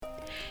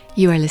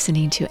You are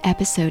listening to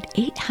episode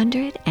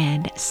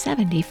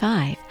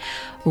 875.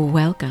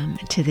 Welcome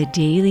to the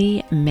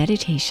Daily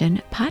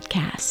Meditation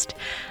Podcast.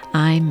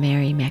 I'm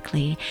Mary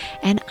Meckley,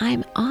 and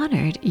I'm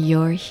honored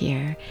you're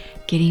here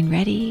getting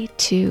ready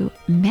to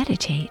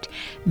meditate.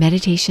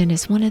 Meditation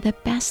is one of the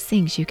best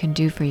things you can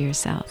do for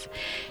yourself.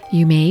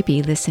 You may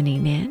be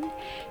listening in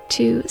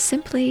to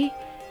simply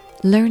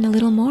learn a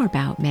little more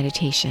about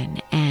meditation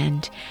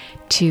and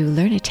to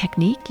learn a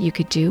technique you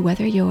could do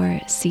whether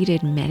you're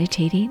seated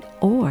meditating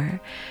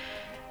or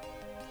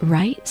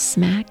right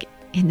smack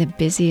in the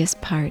busiest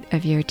part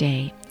of your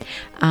day.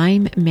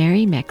 I'm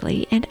Mary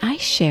Meckley, and I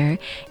share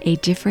a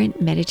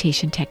different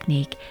meditation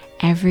technique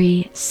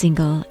every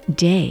single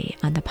day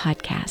on the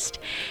podcast.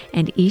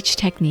 And each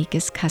technique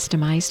is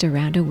customized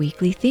around a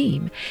weekly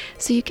theme.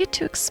 So you get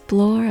to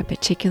explore a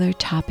particular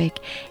topic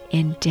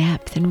in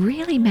depth and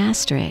really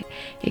master it,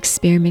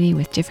 experimenting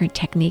with different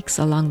techniques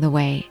along the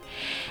way.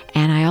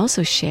 And I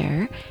also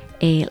share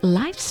a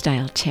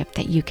lifestyle tip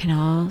that you can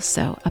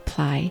also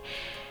apply,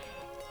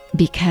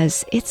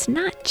 because it's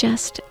not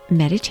just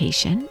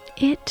meditation,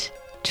 it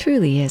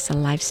truly is a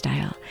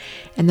lifestyle.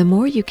 And the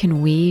more you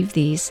can weave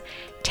these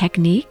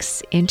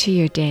techniques into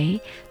your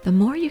day, the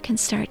more you can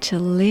start to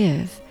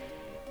live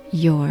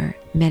your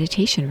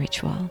meditation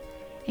ritual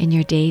in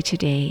your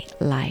day-to-day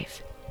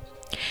life.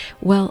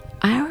 Well,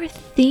 our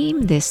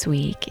theme this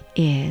week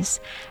is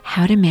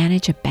how to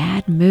manage a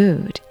bad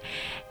mood.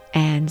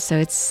 And so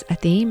it's a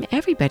theme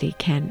everybody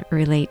can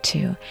relate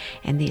to.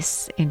 And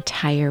this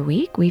entire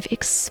week, we've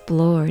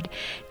explored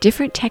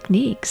different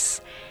techniques,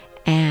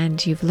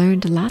 and you've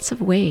learned lots of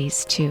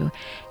ways to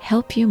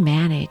help you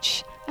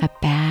manage a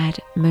bad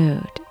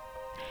mood.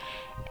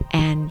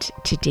 And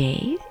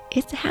today,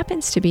 it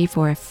happens to be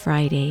for a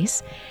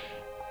Friday's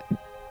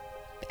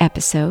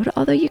episode,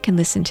 although you can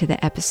listen to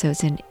the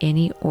episodes in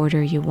any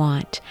order you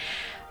want.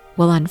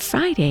 Well, on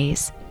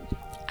Fridays,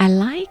 I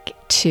like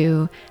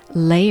to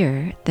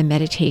layer the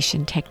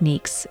meditation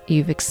techniques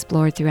you've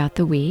explored throughout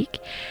the week,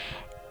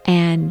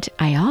 and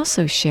I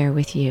also share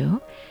with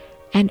you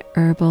an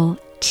herbal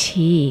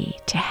tea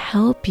to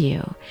help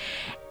you.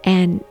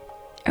 And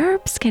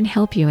herbs can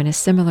help you in a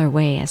similar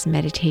way as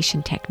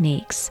meditation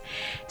techniques.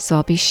 So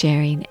I'll be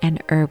sharing an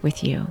herb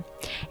with you.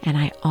 And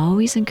I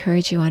always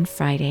encourage you on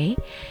Friday,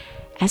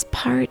 as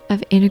part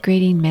of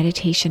integrating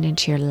meditation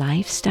into your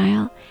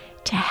lifestyle,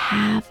 to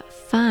have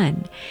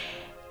fun.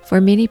 For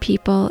many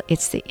people,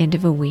 it's the end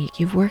of a week.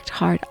 You've worked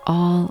hard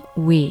all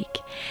week,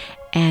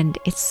 and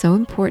it's so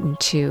important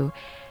to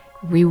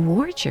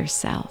reward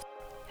yourself.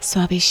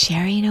 So I'll be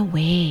sharing a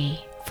way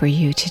for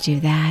you to do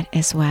that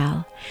as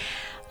well.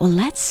 Well,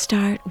 let's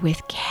start with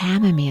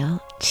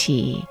chamomile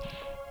tea.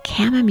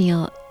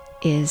 Chamomile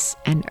is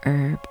an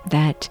herb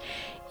that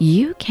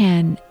you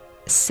can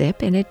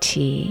sip in a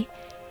tea,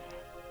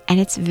 and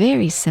it's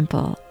very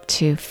simple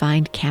to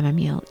find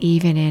chamomile,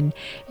 even in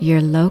your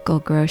local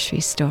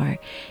grocery store.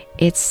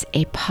 It's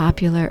a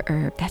popular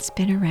herb that's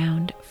been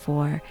around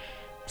for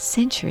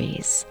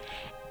centuries.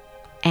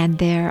 And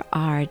there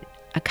are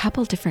a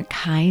couple different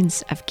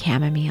kinds of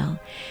chamomile.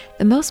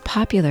 The most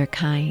popular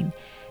kind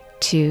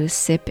to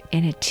sip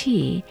in a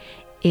tea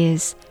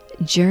is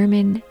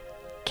German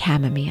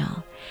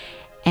chamomile.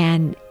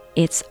 And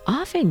it's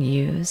often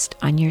used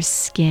on your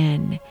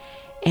skin.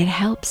 It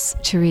helps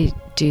to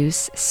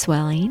reduce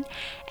swelling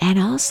and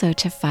also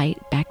to fight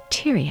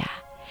bacteria.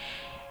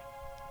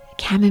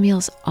 Chamomile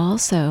is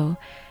also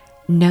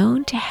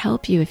known to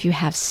help you if you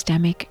have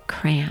stomach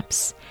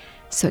cramps.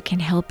 So it can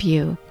help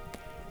you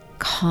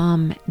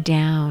calm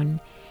down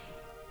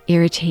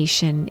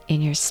irritation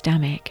in your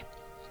stomach.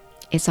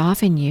 It's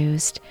often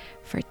used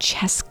for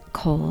chest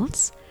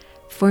colds,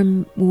 for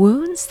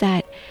wounds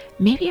that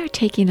maybe are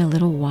taking a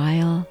little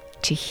while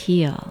to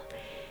heal.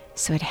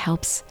 So it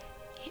helps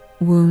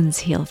wounds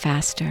heal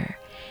faster.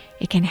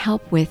 It can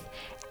help with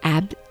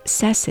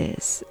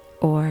abscesses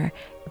or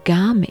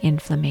gum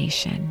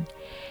inflammation.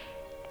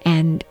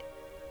 And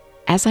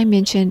as I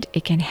mentioned,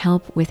 it can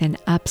help with an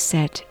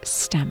upset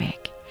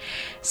stomach.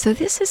 So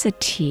this is a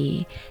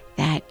tea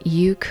that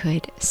you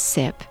could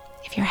sip.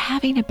 If you're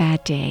having a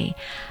bad day,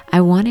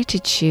 I wanted to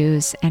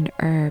choose an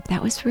herb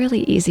that was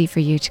really easy for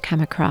you to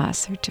come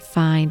across or to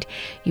find.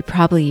 You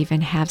probably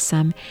even have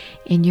some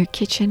in your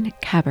kitchen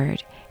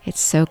cupboard. It's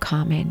so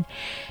common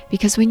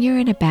because when you're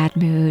in a bad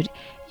mood,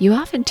 you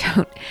often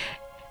don't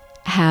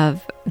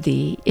have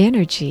the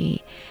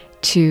energy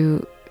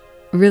to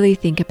really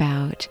think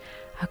about,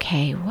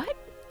 okay, what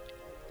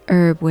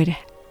herb would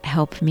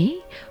help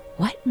me?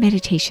 What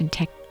meditation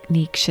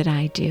technique should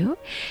I do?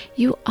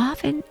 You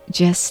often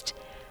just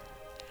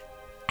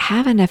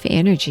have enough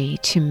energy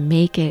to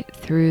make it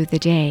through the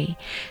day.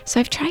 So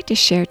I've tried to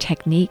share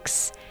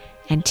techniques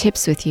and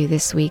tips with you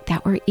this week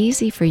that were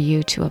easy for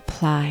you to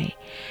apply.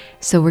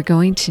 So we're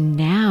going to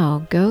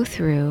now go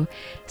through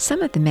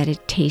some of the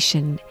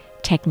meditation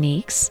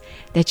techniques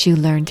that you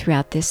learned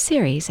throughout this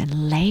series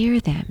and layer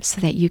them so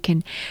that you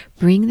can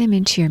bring them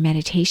into your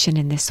meditation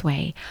in this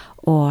way,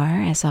 or,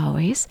 as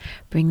always,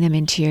 bring them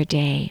into your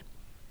day.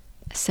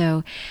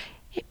 So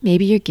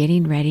Maybe you're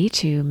getting ready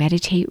to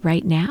meditate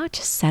right now.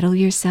 Just settle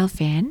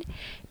yourself in.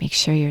 Make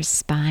sure your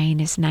spine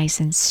is nice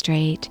and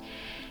straight.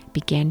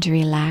 Begin to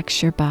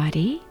relax your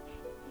body.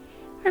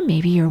 Or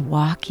maybe you're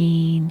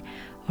walking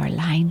or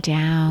lying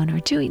down or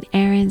doing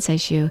errands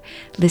as you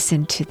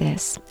listen to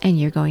this. And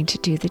you're going to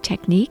do the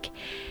technique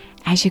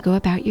as you go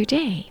about your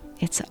day.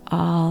 It's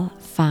all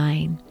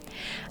fine.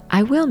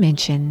 I will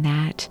mention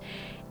that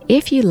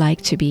if you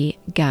like to be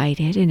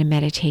guided in a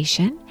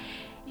meditation,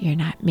 you're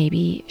not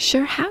maybe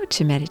sure how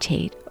to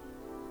meditate,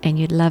 and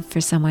you'd love for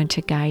someone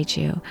to guide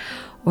you,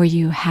 or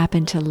you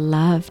happen to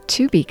love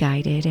to be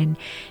guided and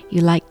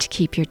you like to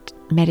keep your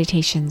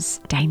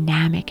meditations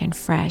dynamic and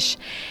fresh,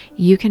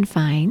 you can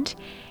find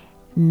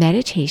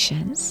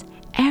meditations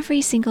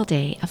every single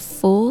day, a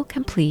full,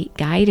 complete,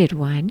 guided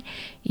one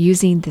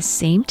using the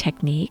same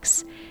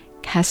techniques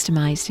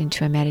customized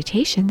into a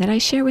meditation that I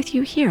share with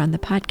you here on the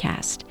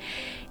podcast.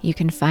 You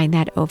can find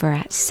that over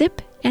at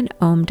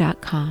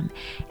sipandom.com,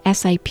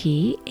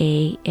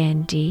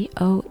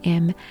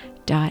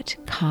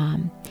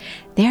 sipandom.com.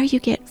 There you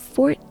get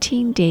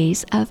 14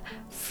 days of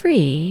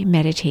free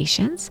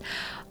meditations,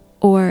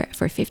 or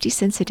for 50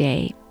 cents a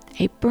day,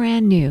 a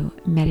brand new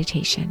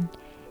meditation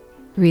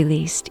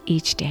released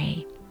each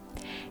day.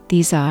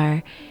 These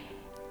are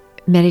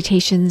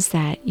meditations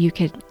that you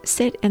could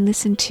sit and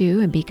listen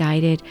to and be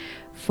guided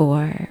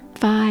for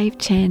 5,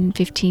 10,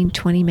 15,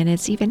 20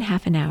 minutes, even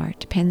half an hour.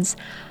 Depends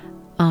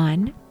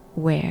on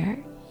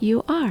where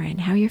you are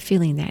and how you're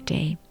feeling that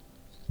day.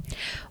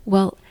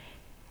 Well,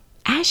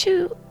 as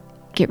you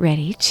get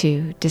ready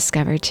to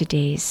discover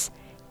today's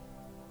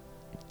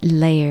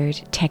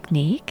layered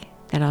technique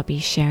that I'll be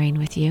sharing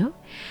with you,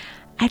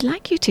 I'd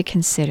like you to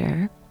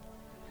consider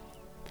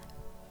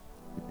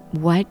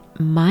what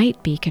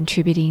might be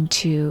contributing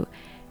to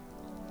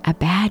a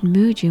bad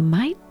mood you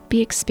might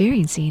be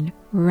experiencing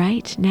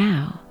right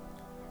now.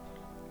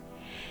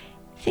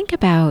 Think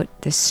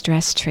about the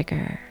stress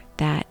trigger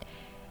that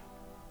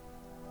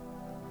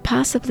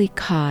possibly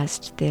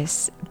caused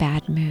this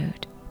bad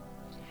mood.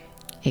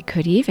 It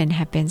could even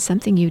have been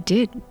something you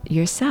did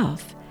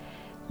yourself.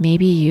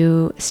 Maybe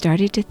you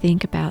started to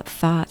think about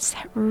thoughts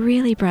that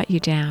really brought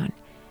you down.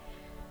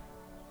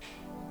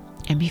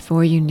 And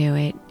before you knew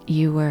it,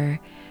 you were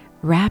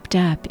wrapped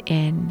up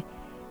in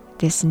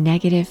this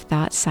negative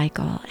thought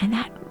cycle, and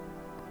that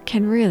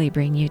can really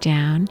bring you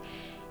down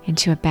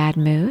into a bad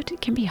mood.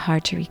 It can be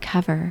hard to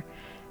recover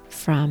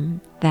from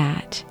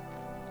that.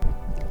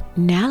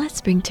 Now let's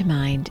bring to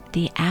mind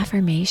the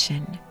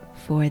affirmation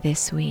for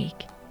this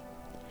week.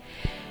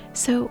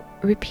 So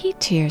repeat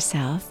to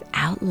yourself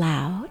out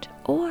loud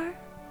or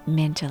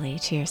mentally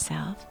to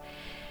yourself,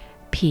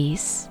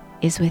 peace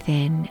is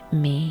within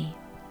me.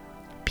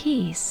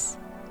 Peace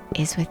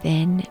is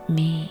within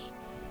me.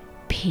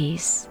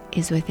 Peace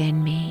is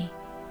within me.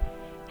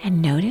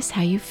 And notice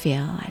how you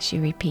feel as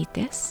you repeat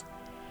this.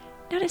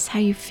 Notice how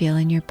you feel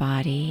in your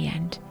body,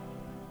 and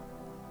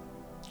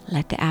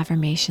let the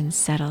affirmation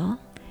settle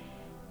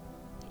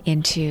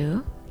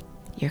into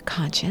your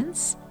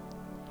conscience.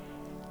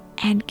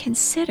 And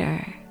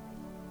consider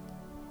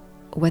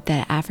what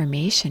that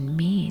affirmation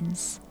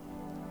means,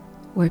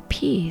 where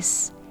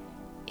peace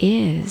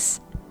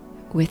is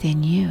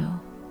within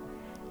you.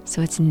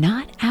 So it's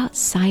not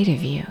outside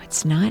of you.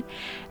 It's not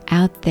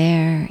out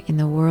there in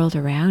the world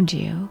around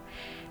you.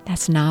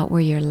 That's not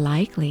where you're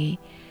likely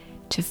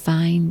to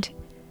find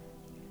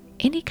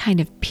any kind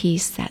of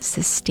peace that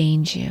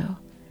sustains you.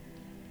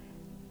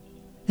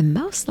 The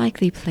most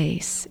likely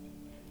place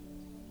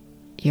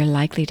you're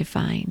likely to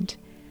find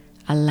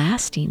a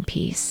lasting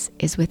peace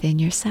is within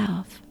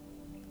yourself.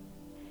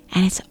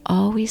 And it's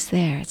always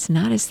there. It's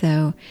not as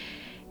though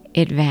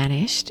it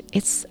vanished.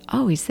 It's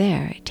always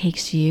there. It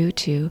takes you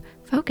to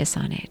focus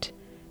on it,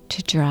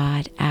 to draw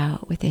it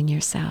out within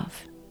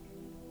yourself.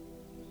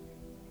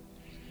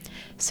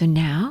 So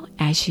now,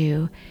 as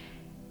you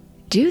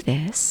do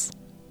this,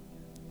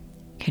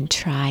 you can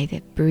try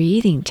the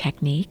breathing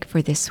technique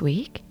for this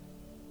week,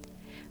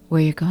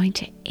 where you're going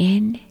to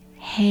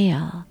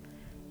inhale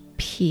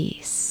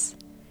peace.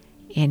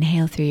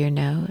 Inhale through your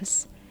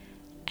nose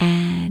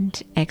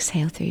and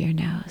exhale through your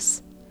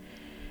nose.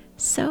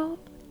 So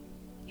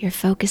you're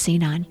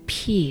focusing on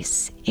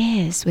peace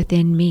is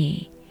within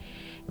me.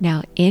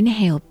 Now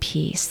inhale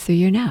peace through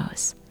your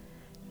nose.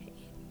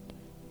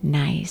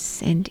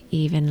 Nice and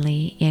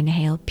evenly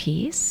inhale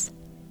peace.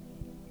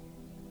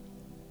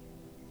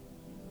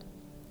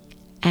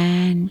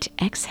 And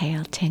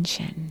exhale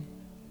tension.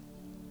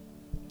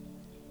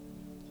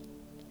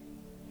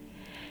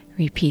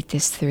 Repeat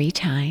this 3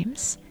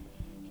 times.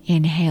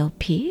 Inhale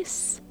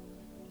peace.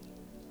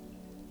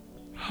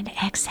 And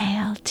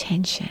exhale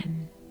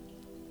tension.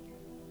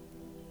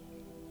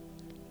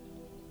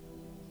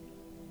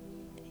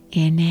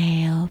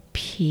 Inhale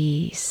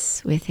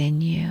peace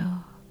within you.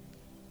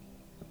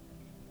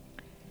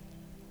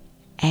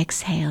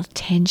 Exhale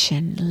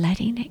tension,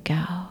 letting it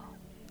go.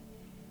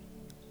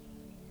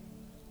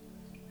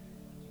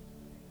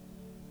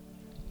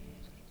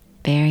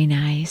 Very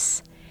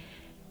nice.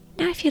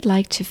 Now if if you'd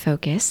like to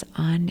focus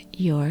on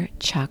your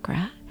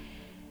chakra,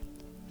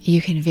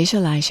 you can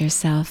visualize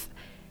yourself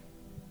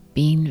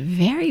being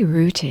very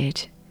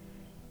rooted.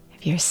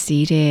 If you're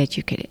seated,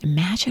 you could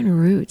imagine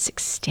roots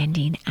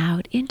extending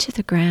out into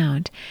the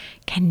ground,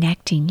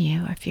 connecting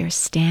you. If you're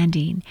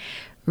standing,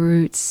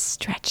 roots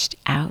stretched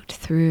out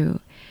through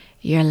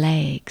your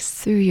legs,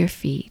 through your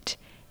feet,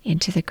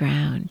 into the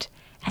ground,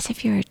 as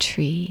if you're a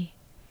tree.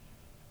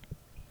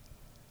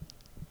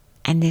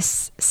 And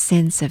this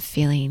sense of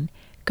feeling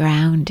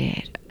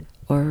grounded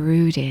or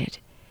rooted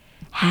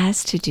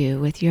has to do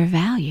with your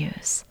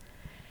values,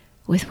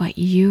 with what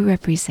you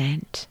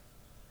represent,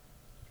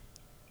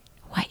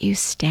 what you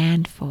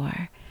stand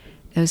for,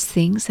 those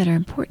things that are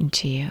important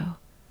to you.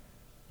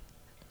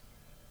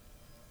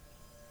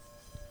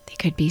 They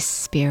could be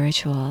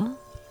spiritual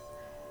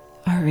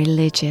or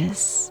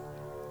religious,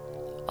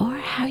 or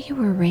how you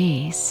were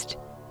raised,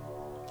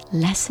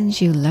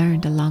 lessons you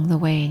learned along the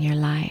way in your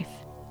life.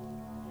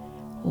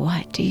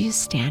 What do you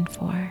stand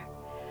for?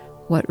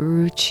 What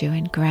roots you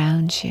and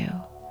grounds you?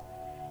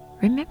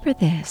 Remember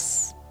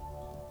this.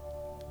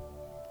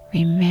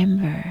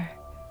 Remember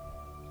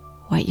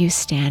what you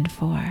stand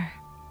for.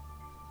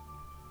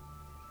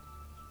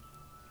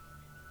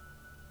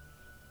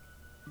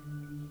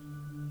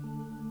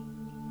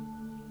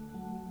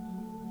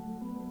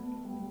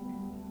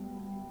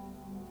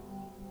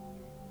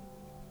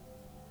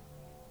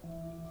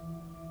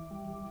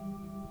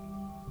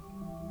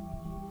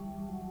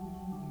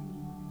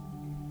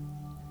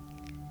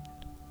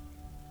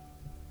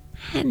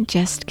 And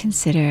just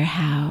consider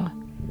how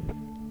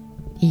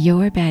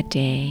your bad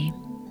day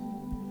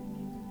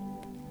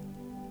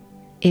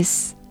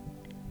is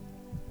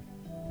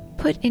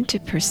put into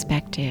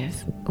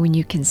perspective when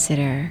you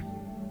consider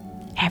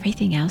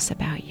everything else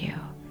about you,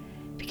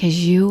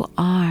 because you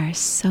are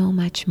so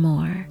much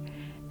more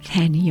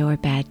than your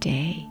bad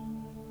day.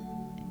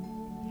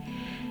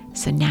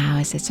 So now,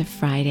 as it's a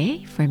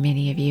Friday for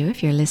many of you,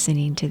 if you're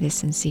listening to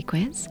this in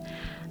sequence,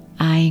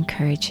 I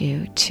encourage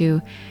you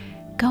to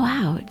go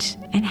out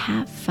and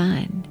have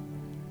fun.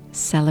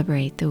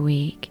 Celebrate the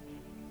week.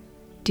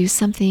 Do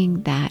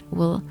something that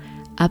will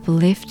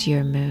uplift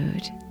your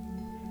mood.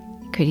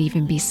 It could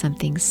even be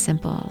something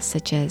simple,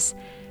 such as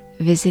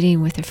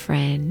visiting with a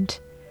friend,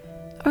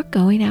 or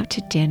going out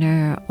to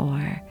dinner,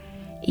 or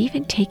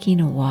even taking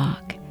a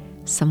walk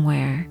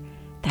somewhere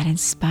that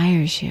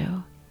inspires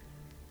you.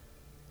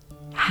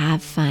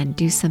 Have fun.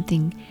 Do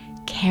something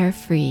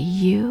carefree.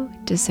 You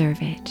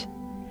deserve it.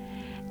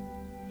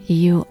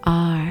 You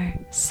are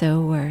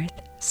so worth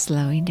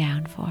slowing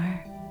down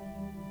for.